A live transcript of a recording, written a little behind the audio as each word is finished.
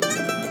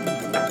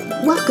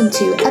Welcome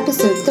to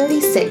episode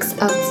 36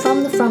 of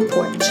From the Front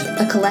Porch,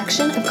 a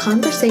collection of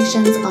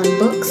conversations on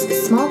books,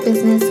 small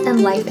business,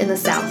 and life in the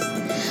South.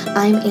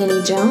 I'm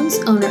Annie Jones,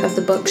 owner of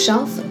The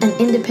Bookshelf, an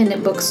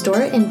independent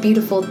bookstore in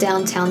beautiful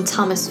downtown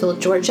Thomasville,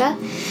 Georgia,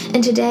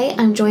 and today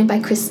I'm joined by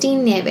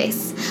Christine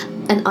Nieves,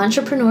 an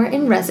entrepreneur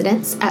in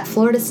residence at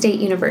Florida State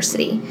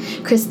University.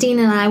 Christine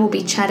and I will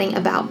be chatting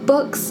about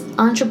books,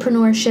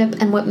 entrepreneurship,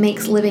 and what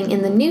makes living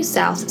in the New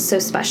South so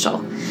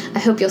special. I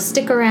hope you'll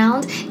stick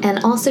around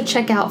and also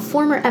check out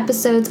former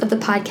episodes of the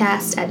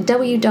podcast at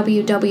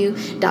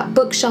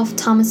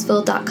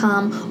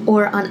www.bookshelfthomasville.com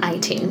or on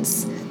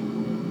iTunes.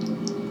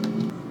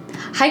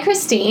 Hi,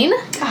 Christine.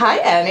 Hi,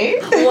 Annie.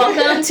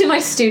 Welcome to my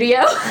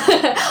studio,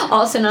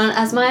 also known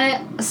as my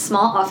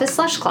small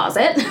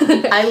office/closet.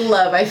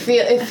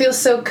 It feels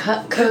so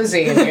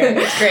cozy in here.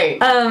 It's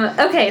great.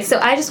 Okay, so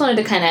I just wanted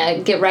to kind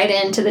of get right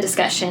into the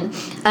discussion.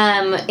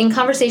 In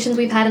conversations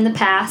we've had in the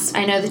past,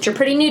 I know that you're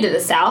pretty new to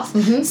the South.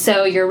 Mm-hmm.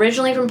 So you're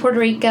originally from Puerto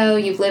Rico.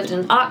 You've lived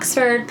in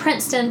Oxford,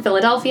 Princeton,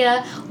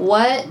 Philadelphia.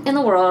 What in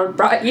the world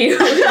brought you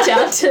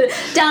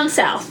down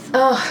south?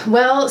 Oh,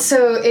 well,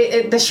 so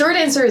the short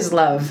answer is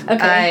love.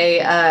 Okay.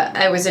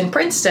 I was in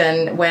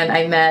Princeton when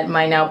I met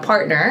my now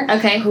partner,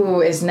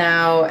 who is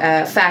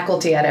now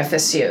faculty at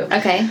FSU.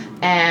 Okay.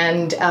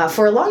 And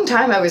for a long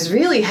time, I was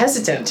really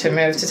hesitant to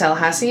move to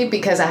Tallahassee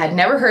because I had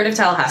never heard of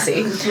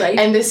Tallahassee. Right.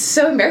 And this is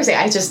so embarrassing.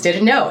 I just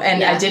didn't know.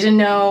 And I didn't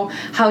know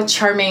how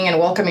charming and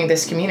welcoming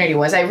this community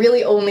was. I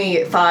really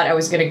only thought I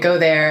was going to go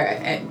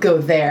there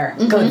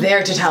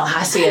to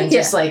Tallahassee and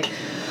just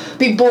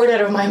be bored out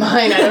of my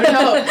mind. I don't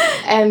know.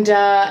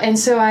 And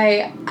so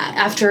I,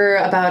 after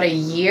about a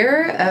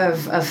year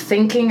of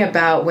thinking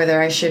about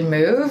whether I should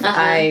move,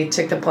 I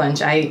took the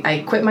plunge.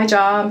 I quit my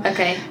job.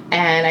 Okay.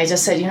 And I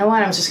just said, you know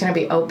what? I'm just going to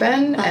be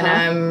open and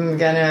I'm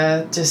going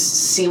to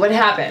just see what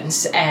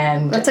happens.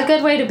 And that's a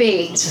good way to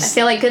be. I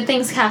feel like good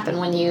things happen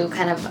when you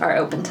kind of are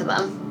open to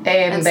them.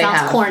 And it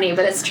sounds corny,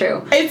 but it's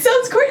true. It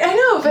sounds corny. I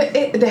know, but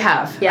they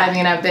have. Yeah. I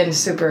mean, I've been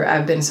so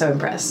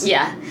impressed.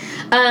 Yeah.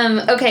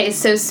 Okay,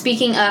 so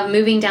speaking of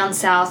moving down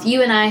south,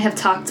 you and I have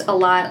talked a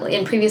lot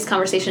in previous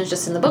conversations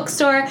just in the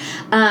bookstore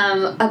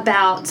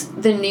about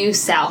the New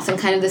South and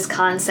kind of this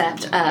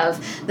concept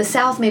of the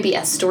South maybe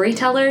as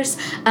storytellers.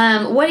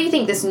 What do you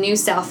think this New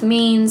South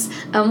means?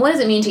 What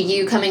does it mean to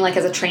you coming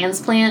as a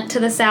transplant to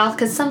the South?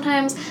 Because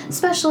sometimes,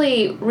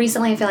 especially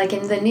recently, I feel like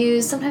in the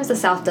news, sometimes the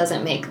South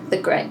doesn't make the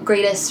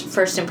greatest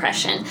first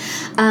impression.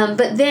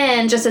 But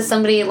then, just as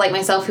somebody like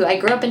myself who I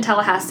grew up in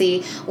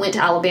Tallahassee, went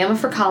to Alabama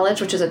for college,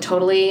 which is a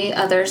totally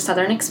other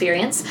Southern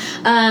experience,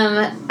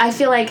 I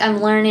feel like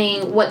I'm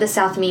learning what the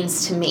South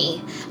means to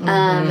me,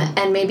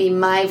 and maybe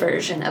my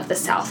version of the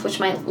South, which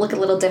might look a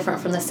little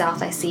different from the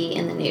South I see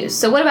in the news.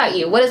 So what about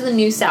you? What does the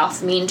New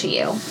South mean to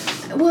you?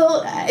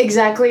 Well,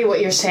 exactly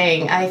what you're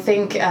saying. I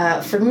think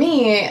for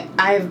me,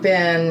 I've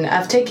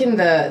taken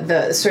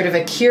the sort of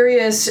a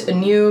curious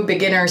new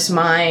beginner's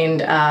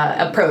mind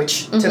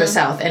approach to the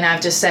South, and I've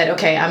just said,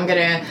 okay, I'm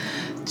gonna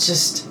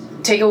just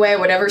take away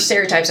whatever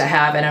stereotypes I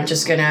have, and I'm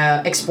just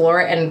gonna explore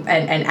and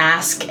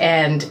ask,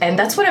 and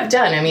that's what I've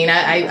done. I mean,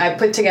 I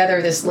put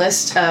together this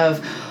list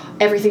of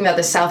everything that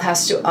the South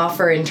has to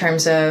offer in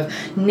terms of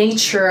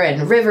nature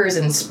and rivers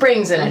and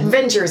springs and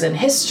adventures and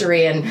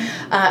history. And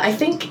I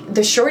think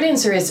the short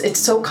answer is it's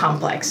so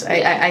complex.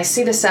 I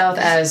see the South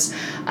as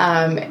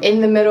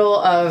in the middle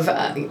of,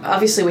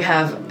 obviously we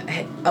have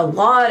a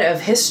lot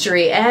of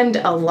history and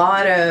a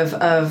lot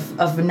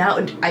of now,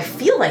 I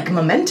feel like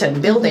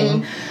momentum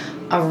building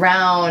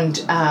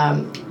around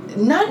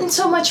not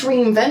so much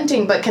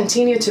reinventing, but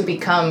continue to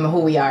become who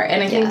we are.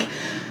 And I think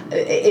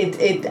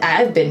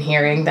I've been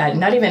hearing that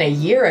not even a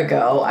year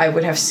ago I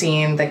would have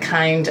seen the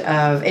kind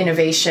of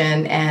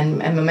innovation and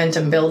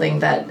momentum building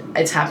that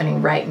it's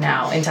happening right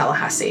now in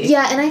Tallahassee.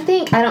 Yeah, and I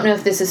don't know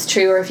if this is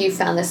true or if you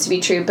found this to be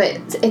true,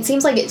 but it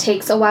seems like it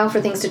takes a while for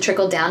things to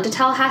trickle down to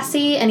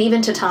Tallahassee and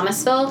even to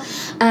Thomasville.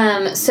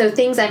 So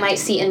things I might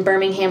see in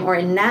Birmingham or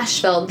in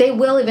Nashville, they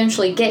will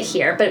eventually get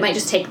here, but it might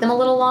just take them a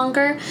little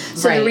longer.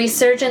 So the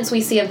resurgence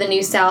we see of the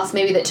New South,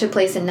 maybe that took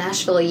place in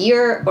Nashville a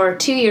year or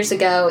 2 years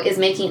ago, is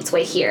making its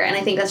way here. And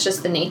I think that's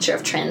just the nature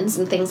of trends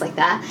and things like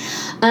that.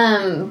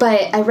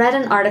 But I read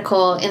an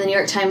article in the New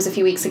York Times a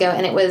few weeks ago,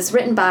 and it was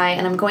written by,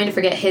 and I'm going to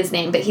forget his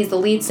name, but he's the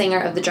lead singer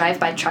of the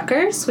Drive-By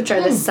Truckers, which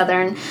are this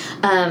southern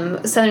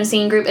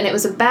singing group, and it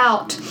was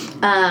about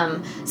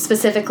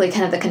specifically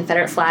kind of the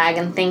Confederate flag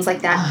and things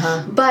like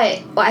that.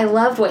 But I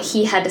loved what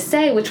he had to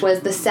say, which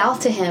was the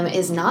South to him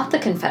is not the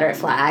Confederate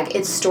flag,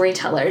 it's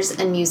storytellers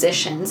and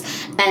musicians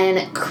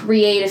and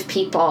creative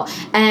people.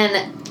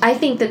 And I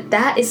think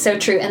that is so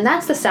true, and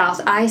that's the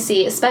South I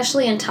see,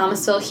 especially in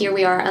Thomasville. Here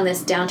we are on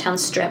this downtown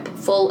strip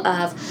full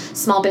of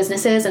small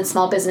businesses and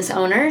small business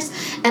owners,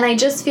 and I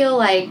just feel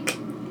like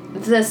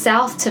the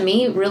South, to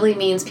me, really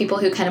means people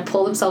who kind of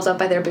pull themselves up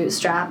by their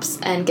bootstraps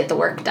and get the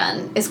work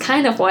done. Is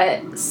kind of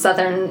what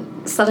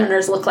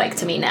Southerners look like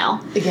to me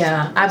now.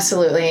 Yeah,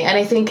 absolutely. And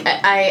I think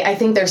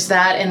there's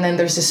that, and then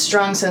there's a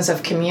strong sense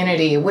of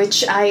community,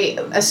 which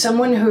as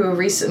someone who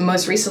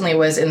most recently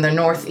was in the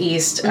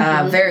Northeast,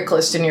 very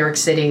close to New York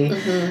City,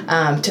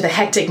 to the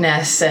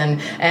hecticness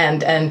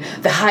and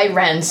the high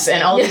rents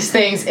and all these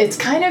things, it's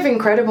kind of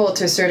incredible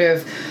to sort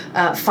of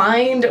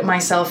find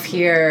myself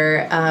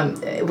here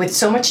with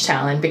so much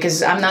talent,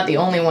 because I'm not the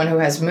only one who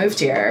has moved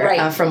here.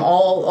 Right. From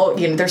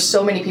there's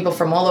so many people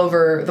from all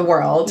over the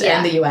world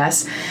and the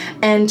U.S.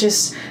 And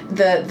just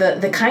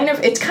the kind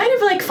of, it's kind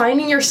of like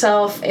finding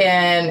yourself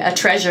in a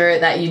treasure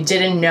that you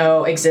didn't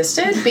know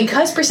existed,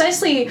 because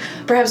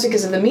perhaps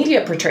because of the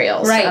media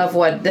portrayals of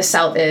what the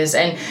South is,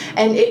 and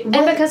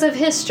because of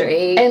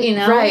history,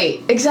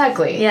 right,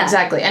 exactly,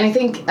 exactly. And I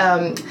think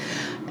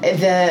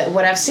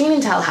what I've seen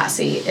in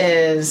Tallahassee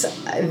is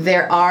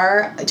there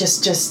are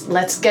just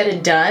let's get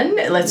it done,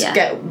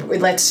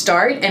 let's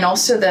start, and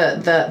also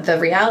the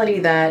reality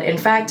that in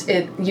fact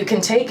you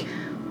can take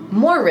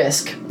more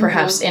risk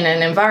perhaps in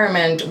an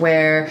environment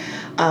where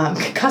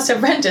cost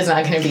of rent is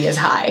not going to be as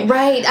high.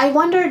 Right. I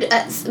wondered,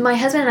 my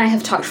husband and I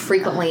have talked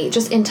frequently,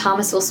 just in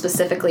Thomasville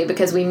specifically,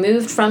 because we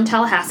moved from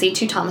Tallahassee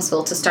to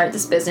Thomasville to start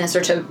this business,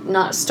 or to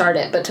not start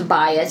it, but to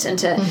buy it and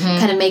to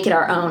kind of make it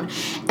our own.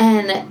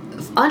 And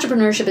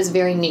entrepreneurship is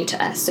very new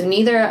to us. So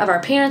neither of our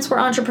parents were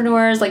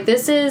entrepreneurs. Like,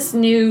 this is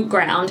new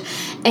ground.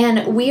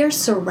 And we are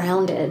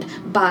surrounded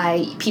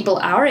by people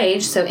our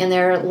age, so in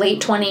their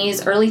late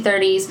 20s, early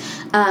 30s,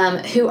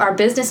 who are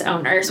business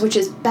owners, which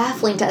is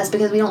baffling to us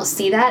because we don't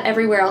see that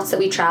everywhere else that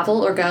we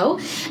travel or go.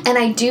 And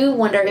I do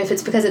wonder if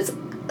it's because it's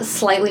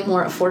slightly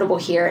more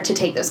affordable here to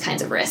take those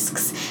kinds of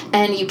risks,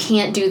 and you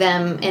can't do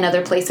them in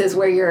other places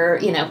where you're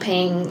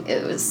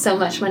paying so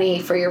much money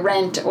for your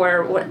rent,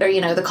 or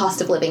the cost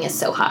of living is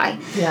so high.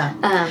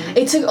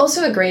 It's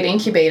also a great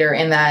incubator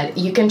in that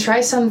you can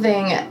try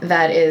something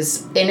that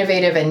is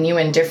innovative and new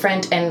and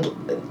different, and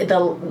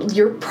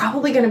you're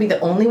probably going to be the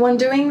only one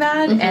doing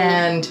that,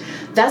 and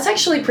that's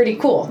actually pretty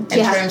cool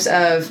in terms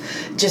of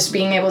just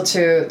being able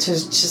to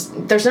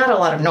just, there's not a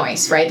lot of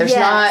noise, right?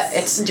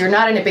 You're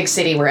not in a big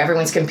city where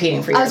everyone's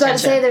competing for your attention. I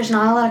was about to say, there's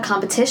not a lot of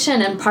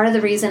competition, and part of the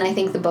reason I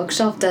think the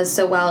Bookshelf does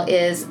so well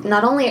is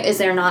not only is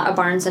there not a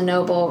Barnes &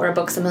 Noble or a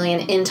Books A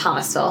Million in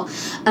Thomasville,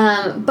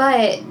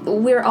 but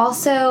we're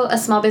also a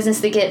small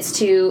business that gets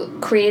to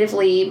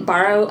creatively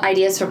borrow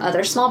ideas from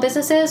other small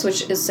businesses,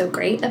 which is so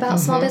great about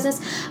small business.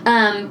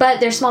 But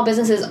they're small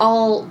businesses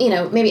all,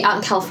 maybe out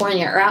in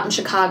California or out in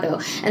Chicago,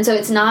 and so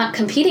it's not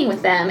competing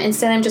with them.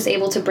 Instead, I'm just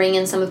able to bring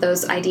in some of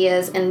those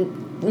ideas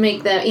and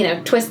make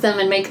them, twist them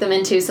and make them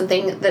into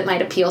something that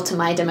might appeal to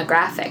my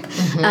demographic.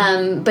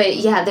 But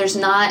yeah, there's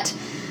not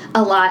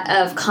a lot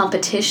of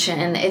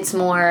competition. It's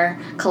more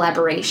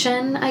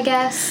collaboration, I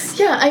guess.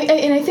 Yeah,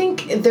 and I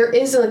think there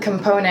is a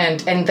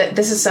component, and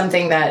this is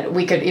something that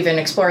we could even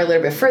explore a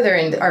little bit further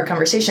in our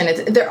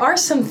conversation. There are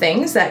some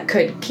things that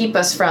could keep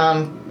us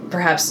from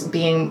perhaps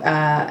being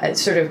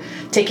sort of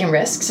taking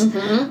risks,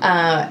 and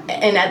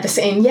at the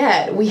same,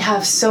 yet we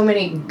have so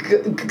many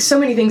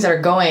things that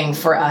are going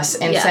for us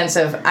in sense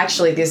of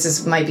actually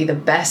this might be the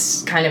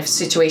best kind of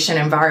situation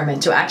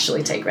environment to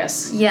actually take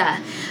risks.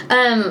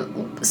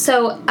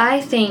 So I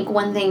think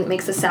one thing that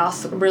makes the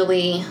South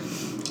really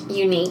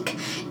unique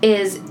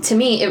is, to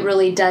me, it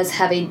really does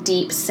have a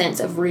deep sense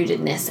of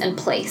rootedness and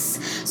place.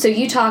 So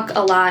you talk a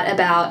lot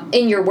about,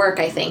 in your work,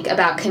 I think,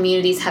 about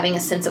communities having a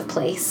sense of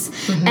place.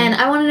 And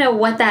I want to know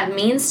what that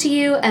means to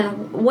you,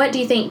 and what do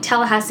you think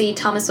Tallahassee,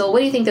 Thomasville, what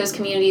do you think those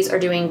communities are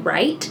doing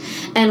right,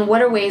 and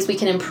what are ways we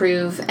can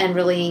improve and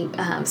really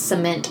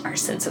cement our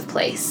sense of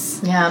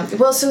place? Yeah,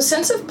 well, so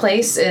sense of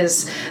place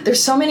is,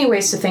 there's so many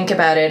ways to think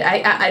about it.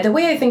 The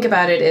way I think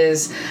about it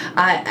is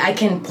I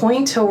can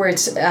point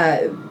towards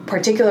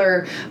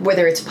particular,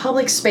 whether it's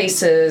public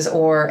spaces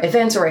or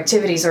events or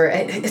activities, or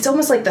it's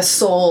almost like the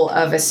soul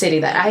of a city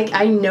that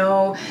I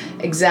know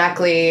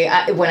exactly.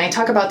 When I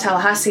talk about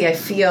Tallahassee, I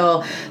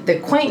feel the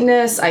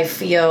quaintness,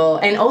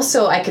 and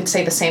also I could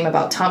say the same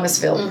about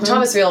Thomasville.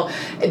 Thomasville,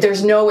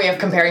 there's no way of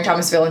comparing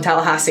Thomasville and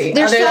Tallahassee.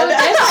 They're so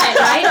different,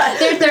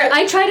 right?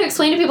 I try to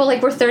explain to people,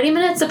 like, we're 30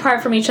 minutes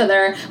apart from each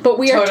other, but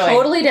we are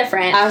totally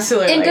different.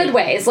 Absolutely. In good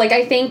ways. Like,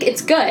 I think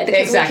it's good,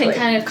 because we can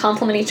kind of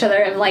complement each other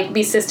and, like,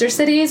 be sister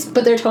cities,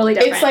 but they're totally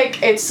different.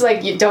 It's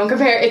like you don't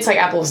compare. It's like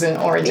apples and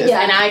oranges.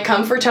 And I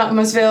come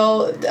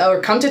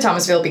to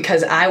Thomasville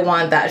because I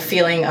want that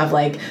feeling of,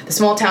 like, the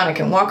small town. I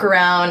can walk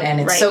around and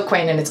it's so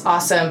quaint and it's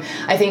awesome.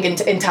 I think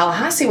in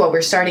Tallahassee, what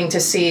we're starting to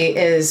see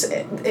is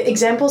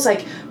examples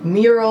like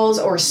murals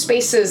or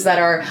spaces that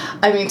are,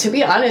 I mean, to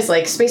be honest,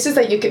 like spaces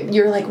that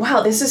you're like,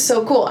 wow, this is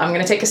so cool. I'm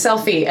going to take a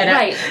selfie and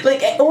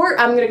or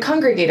I'm going to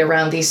congregate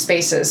around these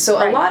spaces. So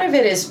a lot of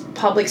it is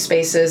public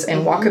spaces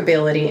and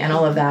walkability and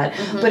all of that,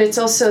 but it's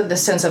also the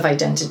sense of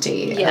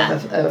identity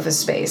of a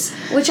space.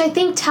 Which I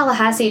think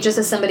Tallahassee, just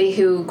as somebody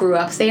who grew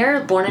up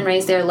there, born and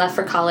raised there, left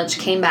for college,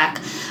 came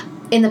back.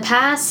 In the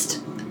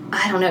past,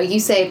 I don't know, you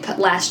say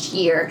last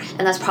year,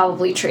 and that's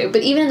probably true,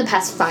 but even in the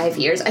past 5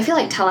 years, I feel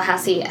like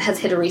Tallahassee has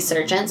hit a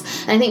resurgence,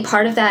 and I think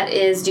part of that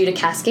is due to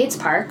Cascades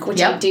Park,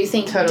 which I do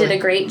think did a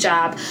great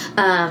job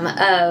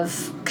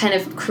of kind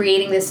of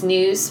creating this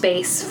new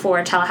space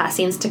for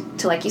Tallahasseans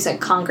to like you said,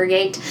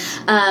 congregate.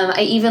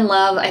 I even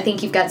love, I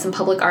think you've got some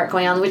public art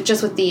going on with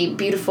the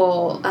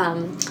beautiful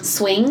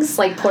swings,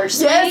 like porch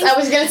swings. Yes, I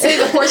was going to say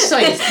the porch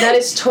swings. That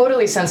is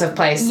totally sense of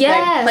place.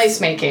 Yes. Like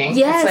placemaking.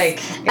 Yes. It's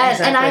like,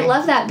 exactly. And I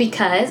love that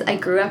because I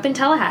grew up in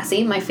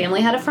Tallahassee. My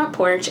family had a front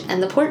porch,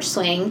 and the porch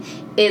swing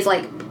is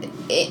like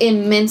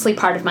immensely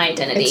part of my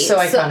identity. It's so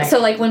iconic. So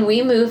like when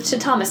we moved to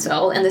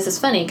Thomasville, and this is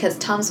funny because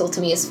Thomasville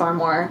to me is far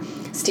more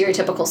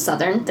stereotypical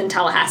Southern than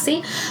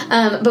Tallahassee,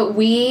 but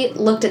we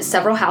looked at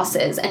several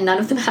houses and none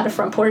of them had a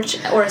front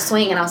porch or a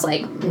swing, and I was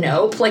like,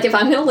 nope. Like if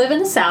I'm gonna live in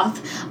the South,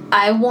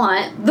 I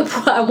want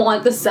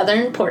the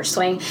Southern porch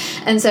swing.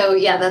 And so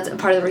yeah, that's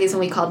part of the reason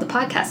we called the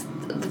podcast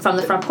From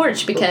the Front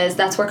Porch, because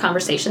that's where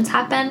conversations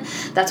happen,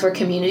 that's where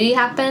community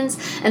happens.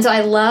 And so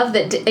I love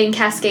that in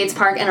Cascades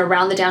Park and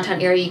around the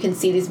downtown area you can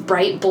see these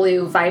bright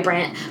blue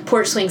vibrant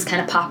porch swings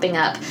kind of popping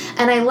up,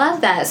 and I love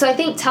that. So I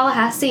think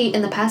Tallahassee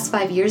in the past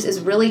 5 years is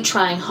really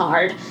trying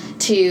hard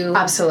to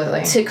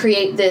absolutely to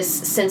create this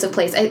sense of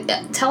place.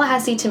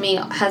 Tallahassee to me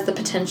has the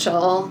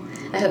potential,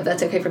 I hope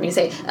that's okay for me to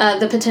say,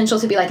 the potential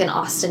to be like an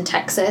Austin,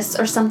 Texas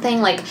or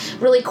something, like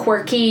really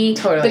quirky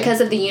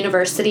because of the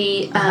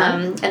university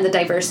and the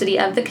diversity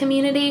of the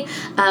community,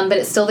 but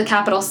it's still the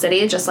capital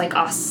city, just like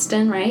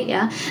Austin, right?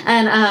 Yeah.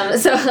 And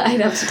so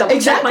I'd have to double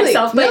check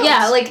myself, but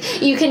yeah,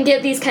 like you can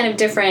get these kind of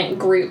different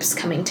groups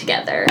coming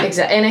together.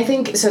 Exactly. And I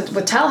think, so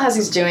what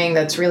Tallahassee's doing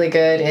that's really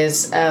good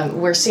is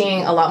we're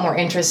seeing a lot more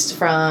interest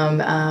from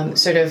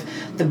sort of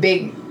the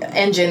big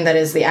engine that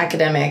is the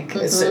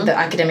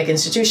academic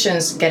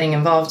institutions getting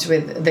involved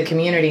with the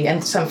community,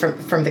 and some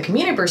from the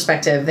community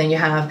perspective. Then you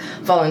have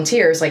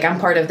volunteers. Like I'm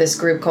part of this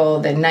group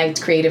called the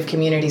Knight Creative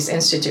Communities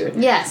Institute.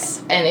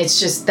 Yes. And it's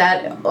just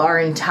that our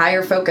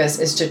entire focus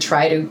is to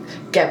try to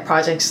get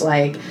projects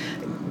like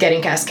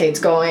getting Cascades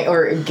going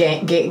or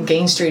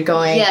Gain Street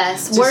going.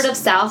 Yes, just, Word of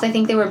South, I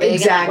think they were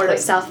big in that Word of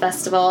South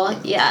festival.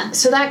 Yeah.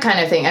 So that kind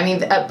of thing. I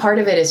mean, part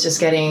of it is just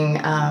getting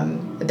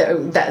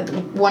that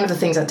one of the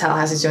things that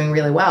Tallahassee is doing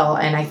really well,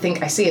 and I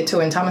think I see it too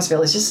in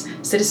Thomasville, is just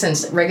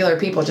citizens, regular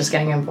people just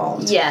getting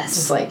involved. Yes.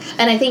 Just like,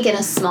 and I think in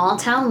a small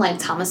town like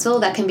Thomasville,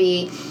 that can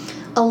be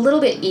a little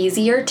bit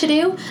easier to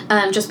do,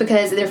 just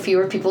because there are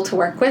fewer people to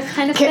work with,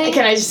 kind of thing.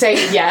 Can I just say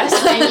yes?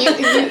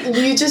 And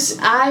you just,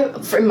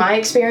 from my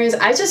experience,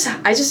 I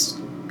just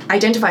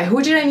identify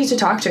who did I need to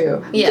talk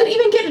to. Yeah. You could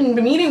even get in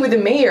a meeting with the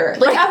mayor.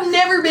 Like I've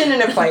never been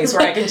in a place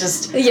where I can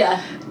just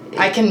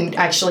I can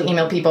actually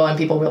email people and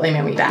people will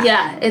email me back.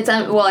 Yeah, it's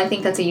well, I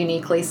think that's a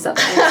uniquely small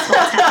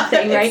town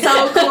thing, right?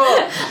 So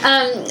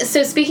cool.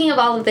 So speaking of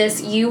all of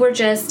this, you were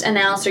just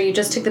announced, or you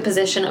just took the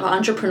position of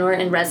entrepreneur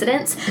in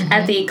residence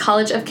at the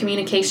College of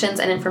Communications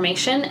and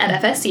Information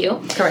at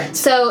FSU. Correct.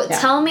 So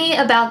tell me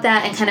about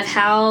that and kind of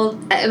how,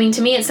 I mean,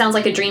 to me it sounds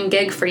like a dream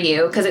gig for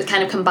you because it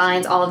kind of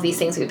combines all of these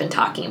things we've been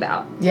talking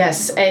about.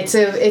 Yes, it's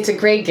a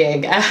great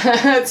gig.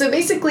 So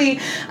basically,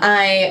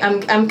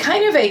 I'm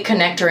kind of a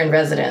connector in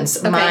residence.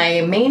 Okay.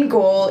 My main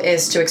goal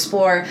is to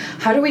explore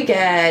how do we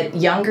get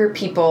younger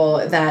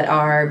people that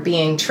are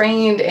being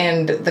trained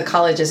in the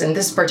colleges, in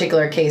this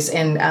particular case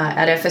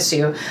at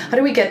FSU, how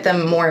do we get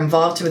them more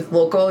involved with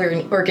local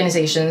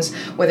organizations,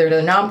 whether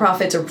they're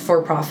nonprofits or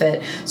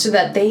for-profit, so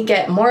that they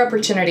get more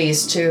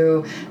opportunities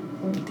to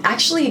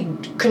actually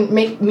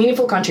make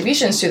meaningful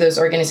contributions to those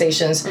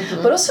organizations,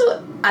 but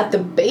also at the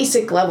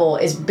basic level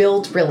is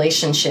build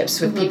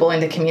relationships with people in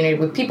the community,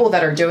 with people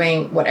that are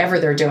doing whatever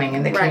they're doing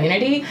in the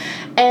community.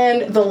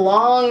 And the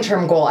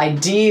long-term goal,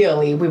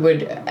 ideally,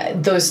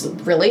 those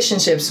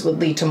relationships would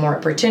lead to more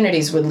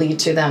opportunities, would lead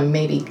to them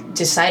maybe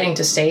deciding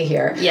to stay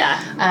here. Yeah.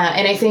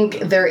 And I think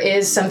there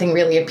is something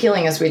really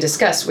appealing, as we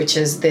discussed, which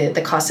is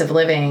the cost of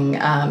living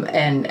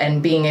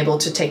and being able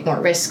to take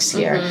more risks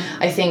here.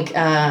 I think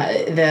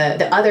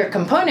the other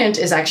component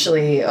is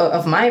actually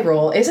of my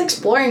role is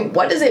exploring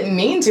what does it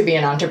mean to be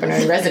an entrepreneur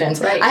in residence.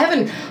 Right. I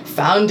haven't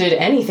founded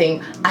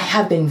anything. I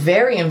have been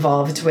very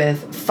involved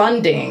with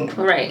funding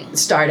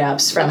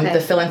startups from the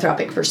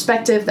philanthropic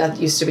perspective. That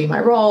used to be my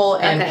role,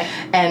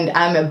 and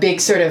I'm a big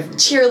sort of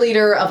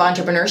cheerleader of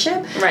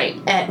entrepreneurship. Right.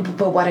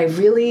 But what I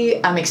really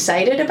am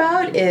excited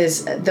about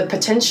is the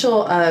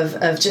potential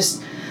of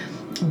just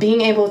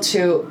being able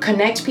to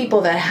connect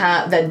people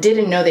that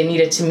didn't know they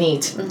needed to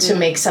meet to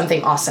make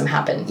something awesome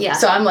happen. Yeah.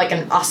 So I'm like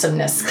an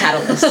awesomeness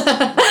catalyst.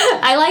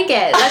 I like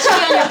it. That should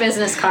be on your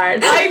business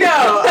card. I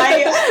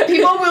know.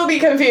 People will be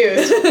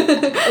confused.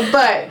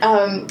 But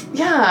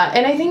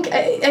and I think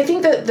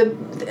that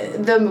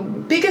the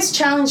biggest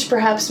challenge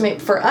perhaps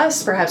for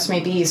us may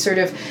be sort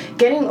of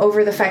getting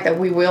over the fact that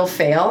we will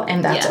fail,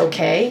 and that's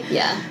okay.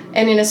 Yeah.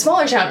 And in a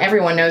smaller town,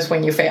 everyone knows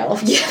when you fail.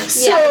 Yeah,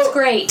 so, it's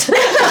great.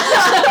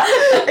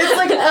 It's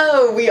like,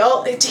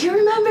 do you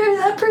remember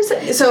that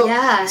person?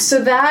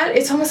 So that,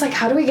 it's almost like,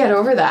 how do we get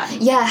over that?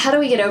 Yeah, how do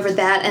we get over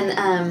that?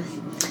 And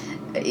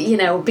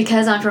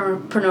because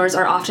entrepreneurs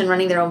are often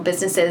running their own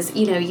businesses,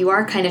 you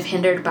are kind of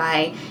hindered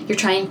by, you're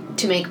trying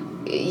to make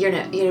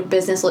your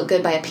business look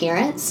good by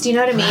appearance. Do you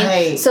know what I mean?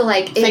 Right. So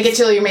like, fake it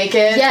till you make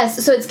it.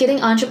 Yes. So it's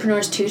getting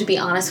entrepreneurs too to be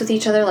honest with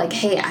each other. Like,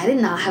 hey, I did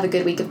not have a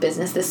good week of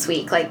business this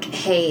week. Like,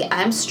 hey,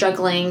 I'm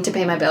struggling to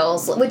pay my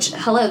bills. Which,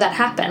 hello, that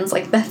happens.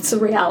 Like, that's a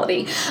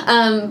reality.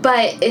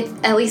 But it,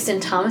 at least in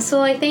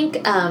Thomasville, I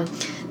think.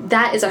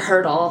 That is a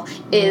hurdle,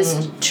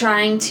 is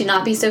trying to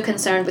not be so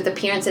concerned with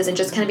appearances and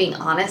just kind of being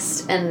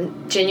honest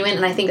and genuine.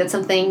 And I think that's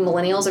something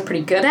millennials are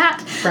pretty good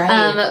at.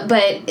 Right.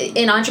 But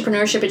in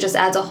entrepreneurship, it just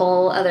adds a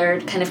whole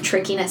other kind of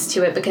trickiness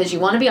to it, because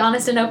you want to be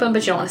honest and open,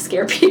 but you don't want to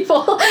scare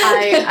people.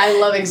 I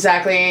love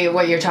exactly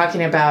what you're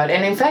talking about.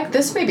 And in fact,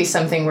 this may be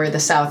something where the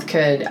South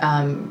could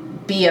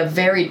be a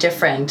very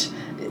different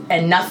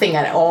and nothing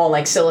at all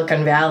like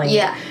Silicon Valley.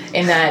 Yeah.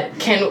 In that,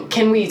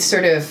 can we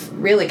sort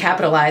of really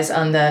capitalize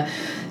on the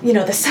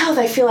South?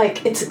 I feel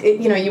like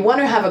you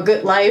want to have a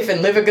good life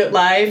and live a good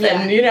life. Yeah.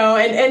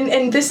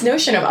 And this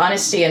notion of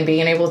honesty and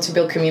being able to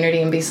build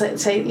community and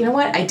say, you know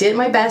what, I did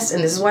my best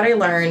and this is what I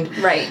learned.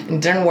 Right.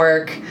 It didn't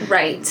work.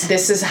 Right.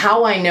 This is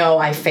how I know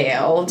I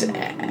failed.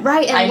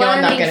 Right, and I know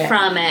I'm not learning gonna,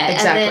 from it.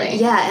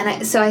 Exactly. And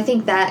then, so I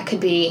think that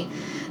could be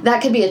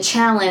a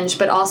challenge,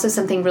 but also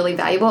something really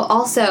valuable.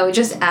 Also,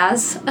 just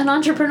as an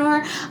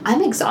entrepreneur,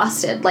 I'm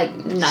exhausted like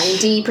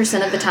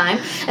 90% of the time.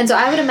 And so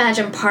I would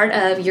imagine part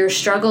of your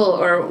struggle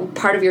or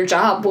part of your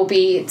job will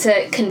be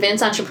to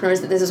convince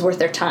entrepreneurs that this is worth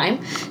their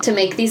time to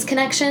make these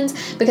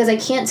connections. Because I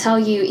can't tell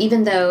you,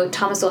 even though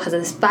Thomasville has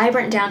this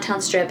vibrant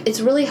downtown strip, it's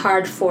really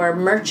hard for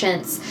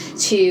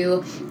merchants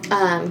to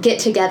get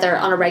together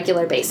on a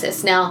regular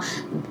basis. Now,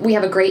 we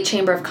have a great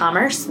Chamber of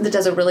Commerce that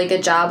does a really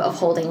good job of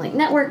holding like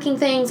networking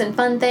things and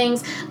fun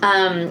things.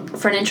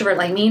 For an introvert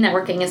like me,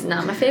 networking is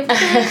not my favorite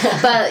thing,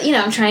 but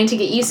I'm trying to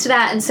get used to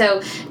that. And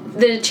so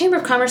the Chamber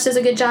of Commerce does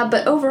a good job,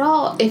 but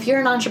overall, if you're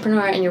an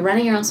entrepreneur and you're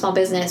running your own small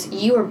business,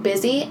 you are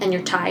busy and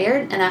you're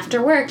tired, and after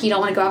work, you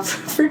don't want to go out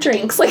for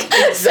drinks.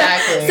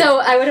 Exactly. So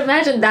I would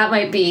imagine that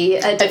might be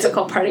a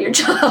difficult part of your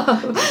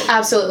job.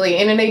 Absolutely.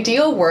 In an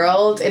ideal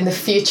world, in the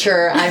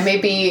future, I may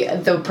be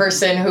the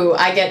person who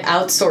I get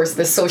outsourced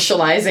the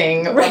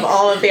socializing of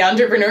all of the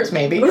entrepreneurs,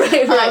 maybe.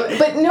 Right.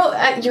 But no,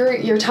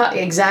 you're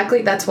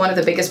exactly. That's one of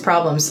the biggest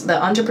problems.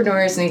 The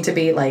entrepreneurs need to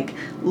be like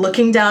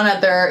looking down at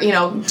their,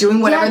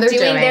 doing whatever they're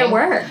doing. Their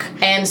work.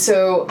 And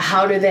so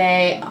how do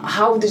they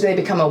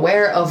become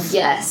aware of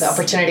the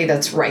opportunity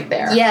that's right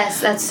there?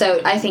 Yes,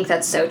 I think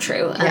that's so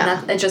true.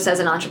 And just as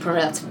an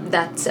entrepreneur,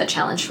 that's a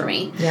challenge for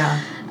me.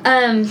 Yeah.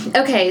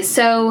 Okay,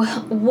 so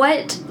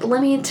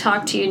let me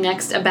talk to you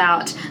next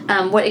about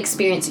what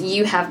experience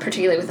you have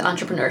particularly with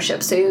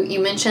entrepreneurship. So you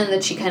mentioned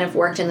that you kind of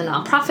worked in the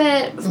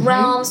nonprofit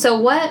realm. So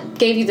what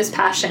gave you this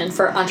passion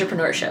for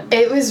entrepreneurship?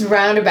 It was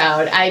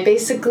roundabout. I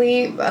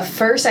basically,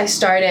 first I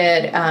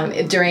started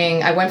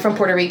I went from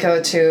Puerto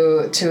Rico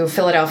to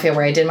Philadelphia,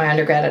 where I did my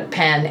undergrad at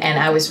Penn, and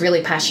I was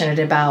really passionate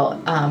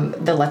about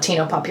the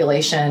Latino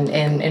population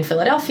in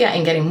Philadelphia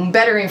and getting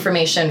better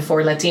information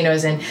for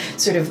Latinos and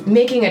sort of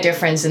making a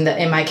difference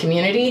in my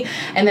community.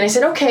 And then I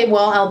said, okay,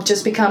 well, I'll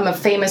just become a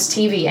famous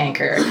TV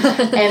anchor.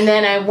 And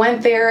then I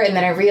went there, and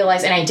then I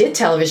realized, and I did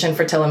television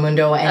for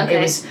Telemundo, and it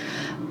was,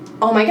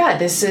 oh my God,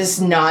 this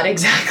is not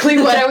exactly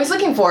what I was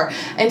looking for.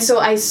 And so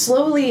I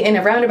slowly, in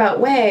a roundabout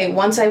way,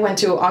 once I went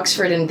to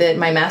Oxford and did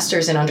my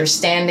master's in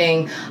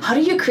understanding how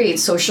do you create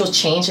social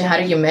change and how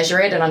do you measure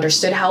it, and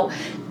understood how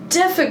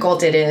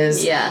difficult it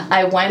is. Yeah.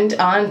 I went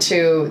on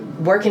to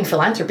work in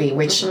philanthropy,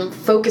 which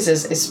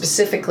focuses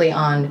specifically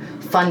on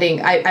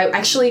funding. I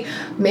actually,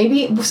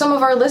 maybe some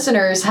of our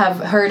listeners have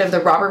heard of the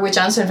Robert Wood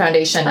Johnson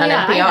Foundation on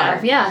NPR. I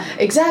have, yeah.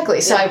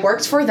 Exactly. So I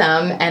worked for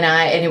them, and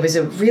it was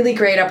a really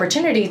great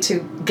opportunity to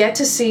get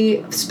to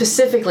see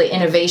specifically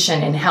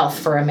innovation in health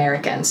for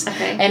Americans.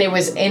 Okay. And it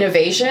was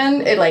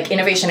innovation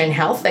in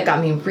health that got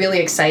me really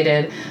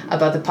excited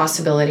about the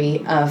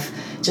possibility of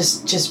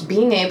just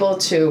being able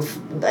to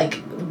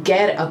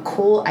get a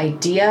cool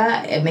idea,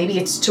 and maybe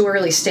it's too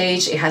early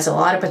stage, it has a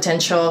lot of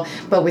potential,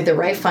 but with the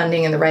right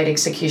funding and the right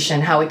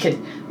execution, how it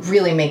could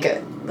really make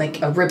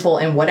a ripple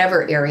in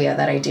whatever area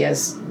that idea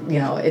is,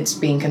 it's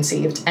being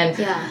conceived. And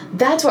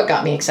that's what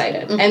got me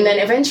excited. And then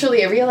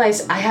eventually I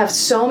realized I have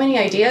so many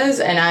ideas,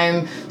 and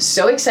I'm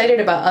so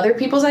excited about other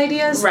people's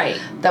ideas,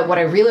 that what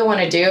I really want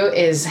to do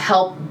is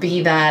help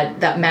be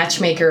that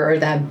matchmaker or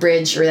that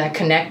bridge or that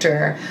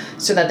connector,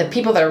 so that the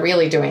people that are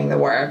really doing the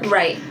work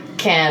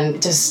can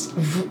just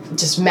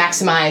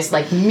maximize,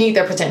 meet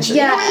their potential.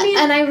 Yeah, you know what I mean?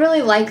 And I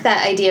really like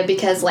that idea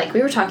because,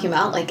 we were talking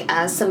about,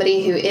 as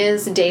somebody who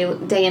is day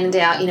in and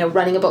day out,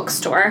 running a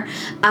bookstore,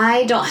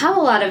 I don't have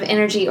a lot of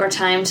energy or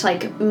time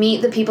to,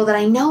 meet the people that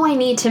I know I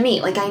need to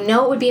meet. I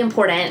know it would be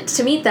important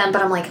to meet them,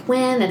 but I'm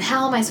when and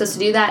how am I supposed to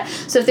do that?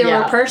 So if there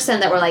were a person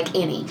that were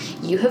Annie,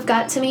 you have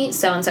got to meet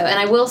so-and-so. And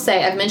I will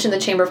say, I've mentioned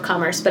the Chamber of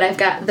Commerce, but I've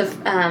got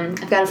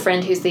a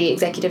friend who's the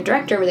executive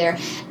director over there,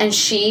 and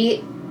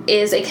she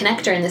is a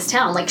connector in this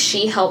town. Like,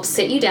 she helps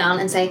sit you down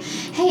and say,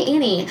 hey,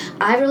 Annie,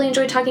 I really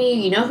enjoyed talking to you.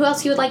 You know who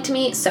else you would like to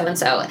meet?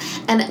 So-and-so.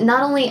 And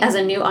not only as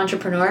a new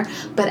entrepreneur,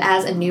 but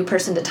as a new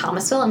person to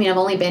Thomasville. I mean, I've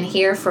only been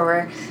here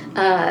for,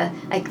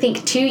 I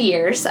think 2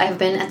 years. I've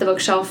been at the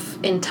Bookshelf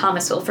in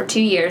Thomasville for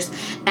 2 years.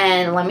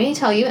 And let me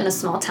tell you, in a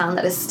small town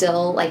that is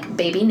still, like,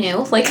 baby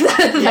new, like,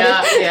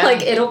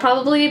 like, it'll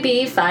probably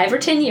be 5 or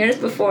 10 years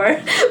before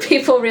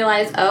people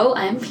realize, oh,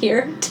 I'm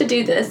here to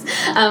do this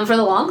for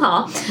the long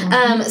haul.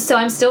 So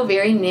I'm still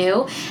very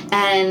new.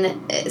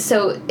 And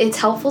so it's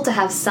helpful to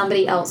have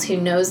somebody else who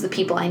knows the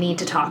people I need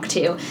to talk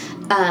to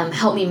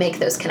help me make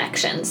those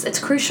connections. It's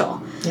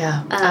crucial.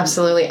 Yeah,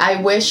 absolutely.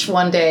 I wish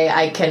one day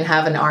I can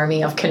have an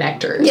army of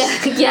connectors.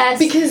 Yeah, yes.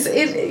 Because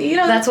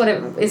that's what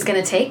it is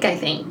going to take, I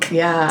think.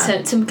 Yeah.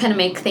 To kind of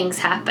make things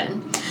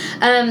happen.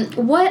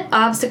 What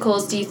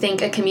obstacles do you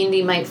think a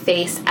community might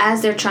face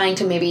as they're trying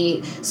to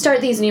maybe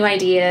start these new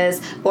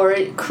ideas or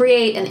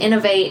create and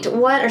innovate?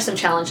 What are some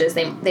challenges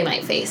they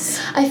might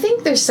face? I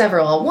think there's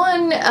several.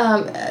 One,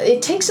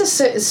 it takes a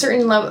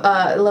certain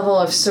level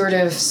of sort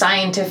of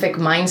scientific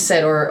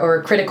mindset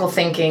or critical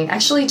thinking,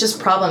 actually just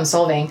problem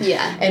solving.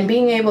 Yeah. And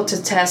being able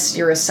to test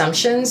your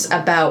assumptions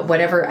about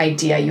whatever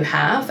idea you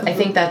have. I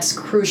think that's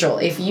crucial.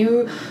 If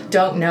you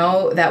don't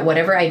know that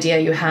whatever idea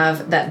you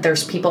have, that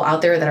there's people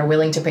out there that are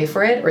willing to pay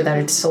for it, or that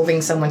it's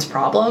solving someone's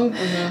problem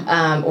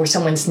or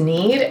someone's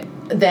need,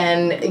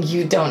 then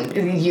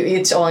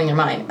it's all in your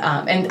mind.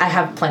 And I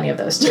have plenty of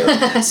those too.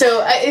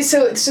 So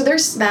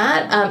there's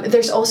that.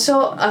 There's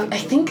also, I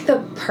think,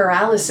 the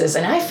paralysis,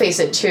 and I face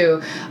it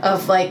too,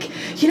 of like,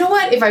 you know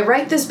what, if I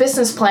write this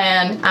business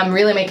plan, I'm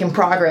really making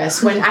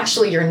progress, when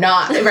actually you're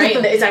not, right?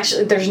 It's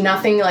actually, there's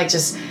nothing like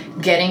just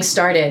getting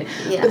started.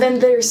 Yeah. But then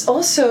there's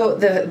also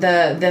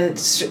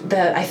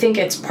the I think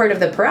it's part of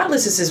the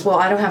paralysis is, well,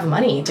 I don't have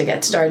money to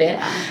get started.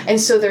 Yeah. And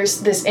so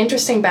there's this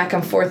interesting back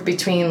and forth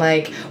between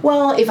like,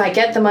 well, if I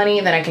get the money,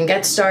 then I can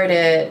get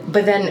started.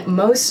 But then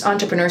most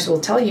entrepreneurs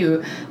will tell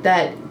you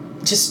that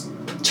just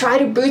try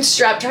to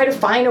bootstrap, try to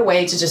find a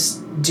way to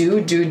just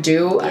do.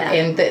 Yeah.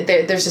 And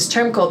there's this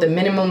term called the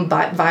minimum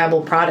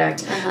viable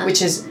product,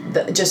 which is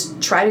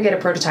just try to get a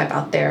prototype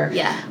out there.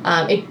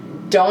 Yeah.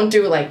 Don't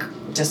do like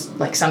just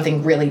like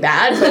something really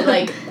bad, but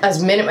like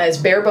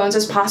as bare bones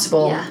as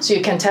possible, so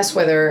you can test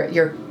whether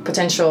your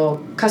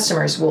potential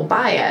customers will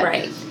buy it.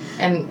 Right.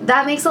 And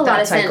that makes a lot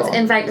of sense.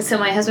 In fact, so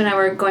my husband and I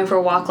were going for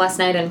a walk last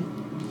night, and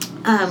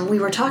we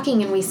were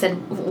talking, and we said,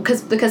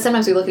 because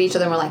sometimes we look at each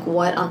other and we're like,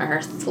 what on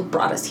earth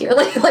brought us here?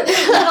 like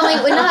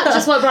not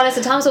just what brought us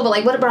to Thomasville, but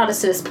like what brought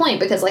us to this point,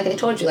 because like I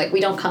told you, like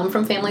we don't come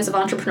from families of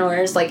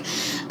entrepreneurs, like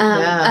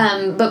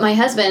but my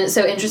husband,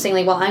 so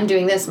interestingly, while I'm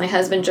doing this, my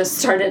husband just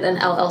started an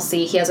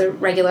LLC. He has a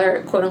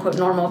regular quote unquote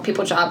normal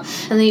people job,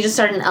 and then he just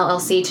started an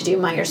LLC to do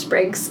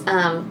Myers-Briggs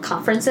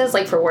conferences,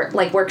 like for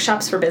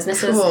workshops for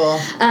businesses. Cool.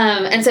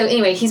 And so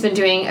anyway, he's been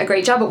doing a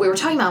great job, but we were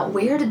talking about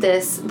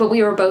but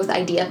we were both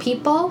idea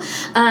people.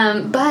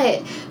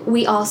 But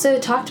we also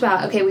talked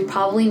about, okay, we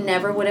probably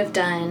never would have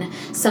done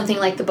something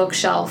like the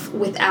Bookshelf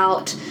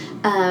without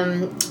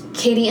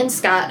Katie and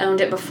Scott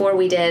owned it before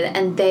we did,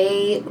 and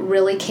they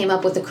really came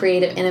up with a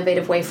creative,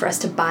 innovative way for us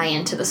to buy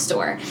into the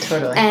store.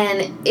 Totally.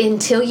 And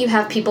until you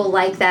have people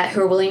like that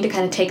who are willing to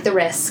kind of take the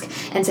risk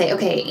and say,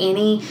 okay,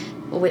 Annie,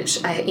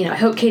 which I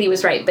hope Katie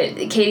was right, but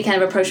Katie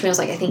kind of approached me. I was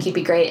like, I think you'd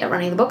be great at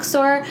running the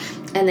bookstore.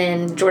 And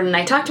then Jordan and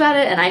I talked about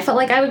it, and I felt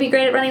like I would be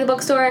great at running the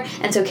bookstore.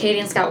 And so Katie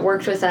and Scott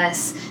worked with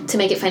us to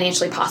make it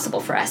financially possible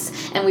for us.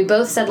 And we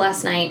both said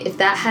last night, if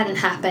that hadn't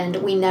happened,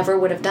 we never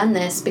would have done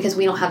this, because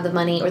we don't have the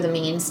money or the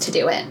means to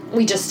do it.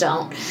 We just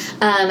don't.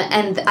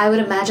 And I would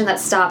imagine that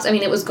stops. I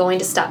mean, it was going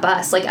to stop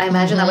us. Like, I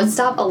imagine that would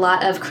stop a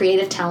lot of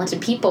creative, talented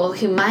people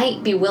who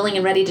might be willing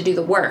and ready to do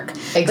the work,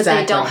 but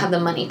they don't have the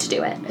money to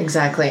do it.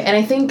 Exactly. And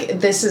I think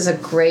this is a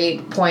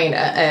great point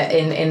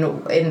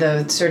in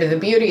the sort of the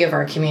beauty of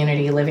our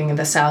community living in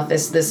the South,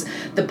 is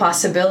the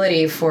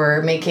possibility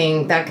for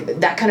making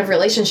that kind of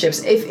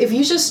relationships. If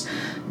you just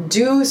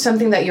do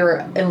something that you're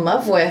in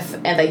love with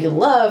and that you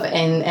love,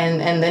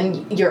 and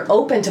then you're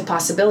open to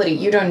possibility,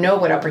 you don't know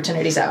what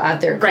opportunities are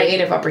out there,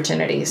 creative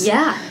opportunities.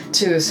 Yeah.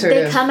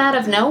 They come out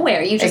of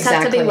nowhere. You just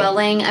have to be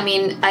willing. I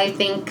mean, I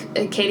think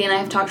Katie and I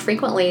have talked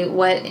frequently.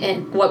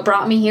 What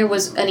brought me here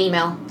was an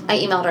email. I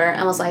emailed her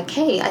and was like,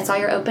 hey, I saw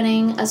you're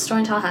opening a store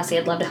in Tallahassee.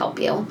 I'd love to help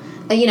you.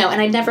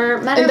 And I'd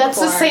never met her before. And that's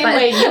the same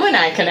way you and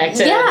I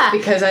connected. Yeah.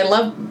 Because I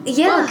love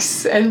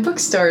books and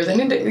bookstores.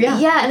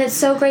 Yeah, and it's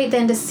so great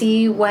then to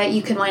see what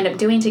you can wind up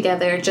doing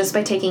together just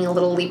by taking a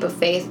little leap of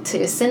faith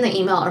to send the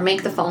email or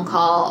make the phone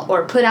call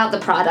or put out the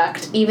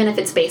product, even if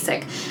it's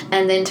basic,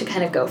 and then to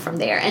kind of go from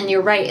there. And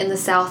you're right, in the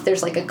South,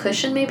 there's like a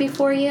cushion maybe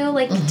for you,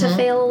 like to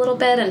fail a little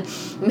bit, and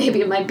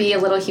maybe it might be a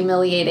little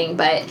humiliating,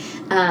 but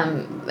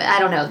I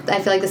don't know.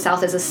 I feel like the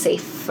South is a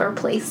safer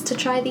place to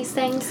try these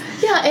things.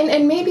 Yeah,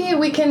 and maybe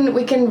we can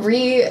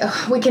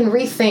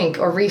rethink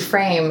or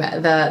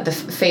reframe the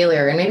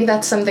failure, and maybe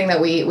that's something that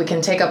we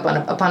can take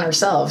upon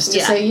ourselves to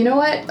say, you know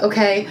what,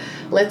 okay,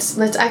 let's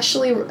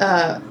actually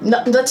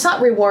let's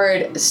not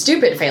reward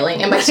stupid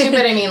failing, and by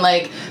stupid I mean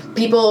like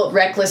people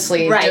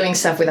recklessly doing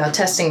stuff without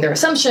testing their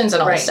assumptions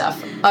and all this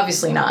stuff.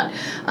 Obviously not.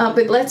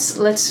 But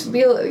let's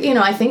be,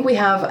 I think we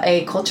have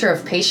a culture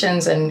of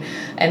patience and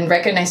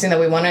recognizing that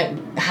we want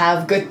to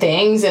have good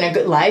things and a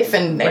good life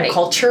and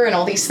culture and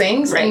all these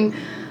things. And,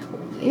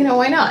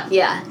 why not?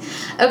 Yeah.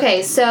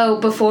 Okay, so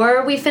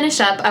before we finish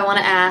up, I want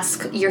to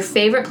ask your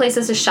favorite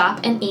places to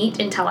shop and eat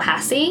in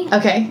Tallahassee.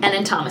 Okay. And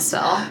in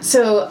Thomasville.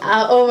 So,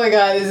 oh my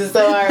God, this is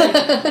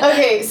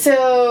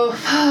so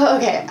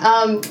hard.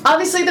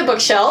 Obviously the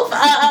bookshelf.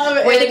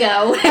 Way to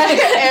go.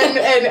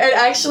 and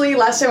actually,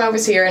 last time I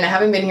was here, and I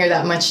haven't been here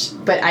that much,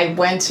 but I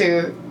went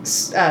to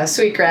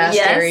Sweetgrass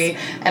Dairy,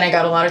 and I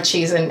got a lot of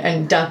cheese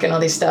and duck and all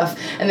this stuff.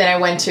 And then I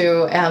went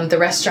to the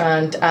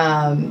restaurant,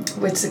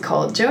 what's it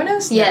called?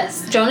 Jonas?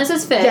 Yes,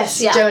 Jonas's Fish. Yes,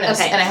 Jonas.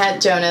 Okay. And I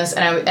had Jonas,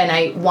 and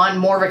I want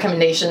more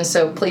recommendations,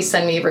 so please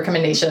send me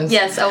recommendations.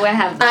 Yes, I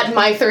have that. At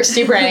My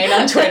Thirsty Brain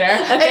on Twitter.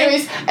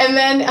 Anyways, and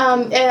then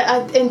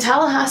in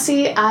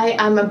Tallahassee,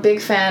 I'm a big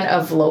fan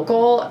of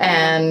local,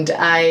 and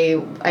I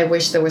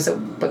wish there was a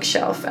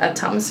bookshelf at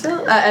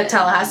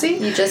Tallahassee.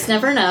 You just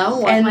never know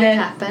what might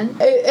happen.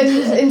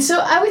 And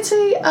so I would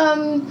say,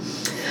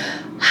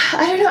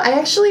 I don't know. I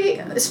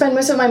actually spend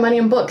most of my money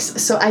on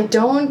books, so I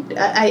don't.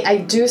 I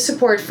do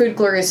support Food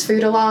Glorious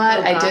Food a lot.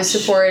 Oh, I do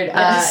support.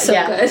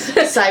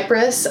 Good.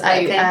 Cypress.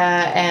 Okay.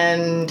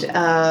 Have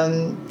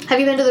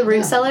you been to the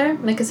Root Cellar,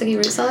 Miccosukee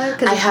Root Cellar?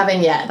 I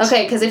haven't yet.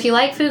 Okay, because if you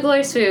like Food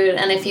Glorious Food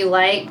and if you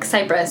like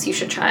Cypress, you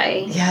should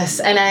try. Yes,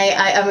 and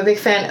I'm a big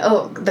fan.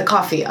 Oh, the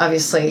coffee,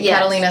 obviously. Yes.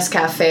 Catalina's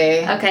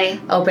Cafe. Okay.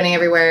 Opening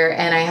everywhere,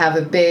 and I have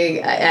a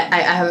big.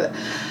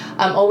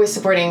 I'm always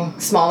supporting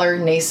smaller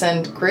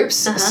nascent groups.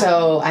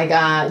 So I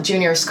got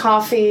Junior's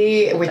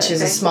Coffee, which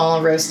is a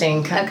small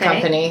roasting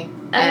company.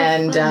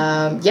 And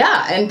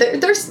and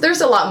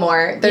there's a lot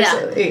more. There's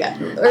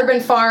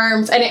Urban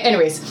Farms, and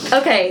anyways.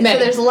 Okay, so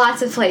there's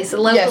lots of places,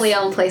 locally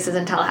owned places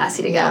in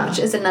Tallahassee to go, which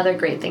is another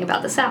great thing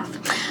about the South.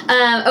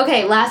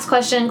 Okay, last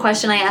question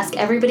I ask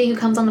everybody who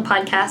comes on the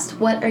podcast: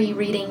 what are you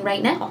reading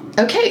right now?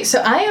 Okay, so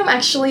I am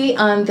actually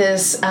on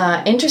this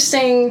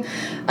interesting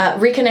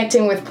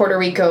reconnecting with Puerto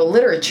Rico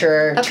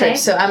literature trip.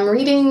 So I'm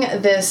reading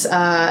this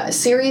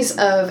series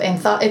of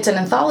it's an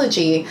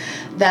anthology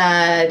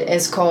that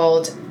is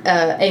called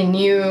A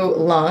New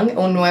Lung,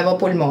 Un Nuevo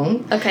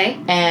Pulmón. Okay.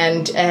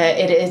 And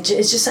it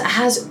just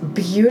has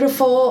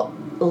beautiful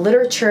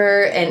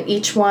literature, and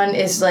each one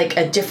is like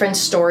a different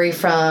story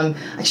from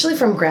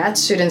grad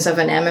students of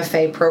an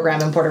MFA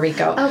program in Puerto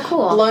Rico. Oh,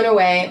 cool. Blown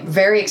away.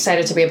 Very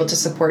excited to be able to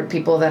support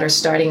people that are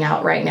starting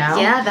out right now.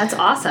 Yeah, that's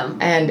awesome.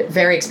 And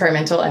very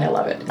experimental, and I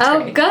love it. It's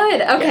great.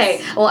 Good. Okay.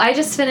 Yes. Well, I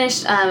just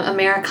finished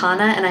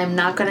Americana, and I'm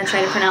not going to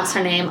try to pronounce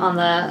her name on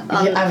the...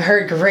 I've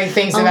heard great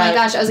things about it. Oh my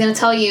gosh, I was going to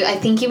tell you, I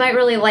think you might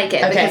really like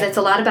it, because it's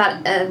a lot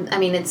about,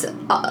 it's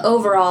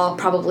overall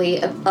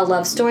probably a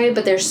love story,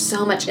 but there's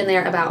so much in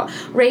there about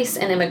race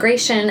and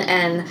immigration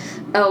and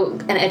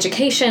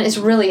education. Is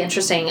really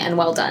interesting and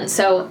well done.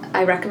 So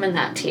I recommend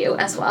that to you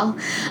as well.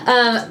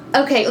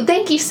 Okay,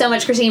 thank you so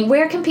much, Christine.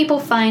 Where can people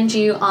find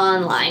you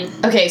online?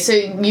 Okay, so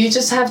you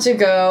just have to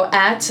go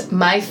at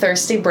My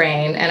Thirsty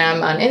Brain, and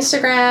I'm on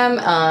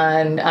Instagram,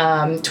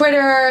 on Twitter,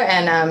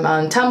 and I'm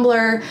on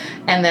Tumblr,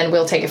 and then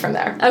we'll take it from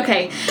there.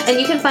 Okay, and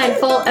you can find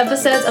full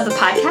episodes of the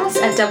podcast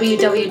at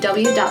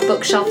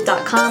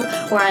www.bookshelf.com,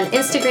 or on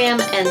Instagram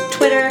and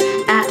Twitter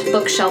at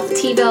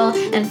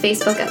BookshelfTville, and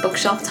Facebook at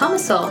Bookshelf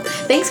Thomasville.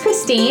 Thanks,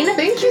 Christine.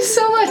 Thank you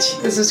so much.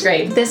 This was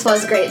great. This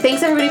was great.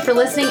 Thanks, everybody, for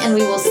listening, and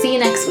we will see you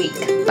next week.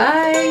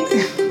 Bye.